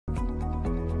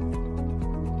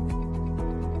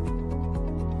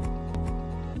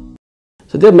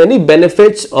So there are many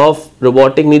benefits of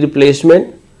robotic knee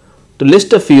replacement. To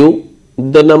list a few,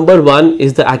 the number one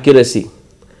is the accuracy.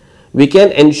 We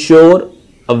can ensure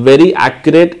a very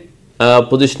accurate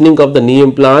positioning of the knee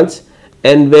implants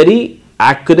and very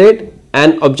accurate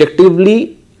and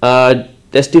objectively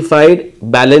testified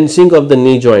balancing of the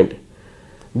knee joint.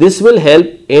 This will help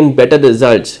in better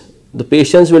results. The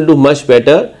patients will do much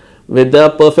better with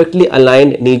the perfectly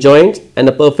aligned knee joints and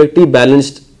a perfectly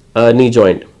balanced knee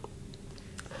joint.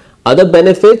 Other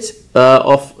benefits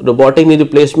of robotic knee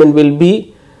replacement will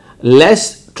be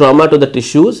less trauma to the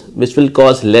tissues, which will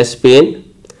cause less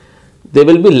pain. There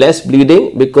will be less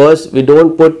bleeding because we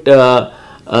don't put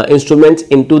instruments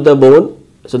into the bone,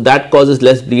 so that causes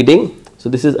less bleeding. So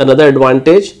this is another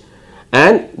advantage,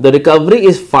 and the recovery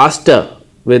is faster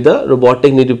with the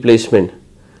robotic knee replacement.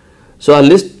 So our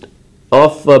list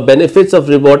of benefits of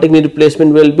robotic knee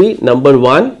replacement will be: number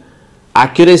one,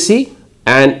 accuracy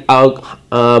and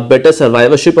better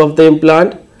survivorship of the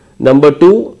implant. Number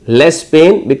two, less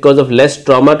pain because of less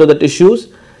trauma to the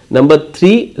tissues. Number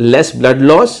three, less blood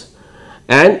loss.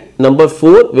 And number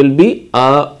four will be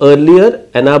earlier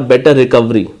and a better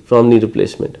recovery from knee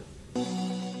replacement.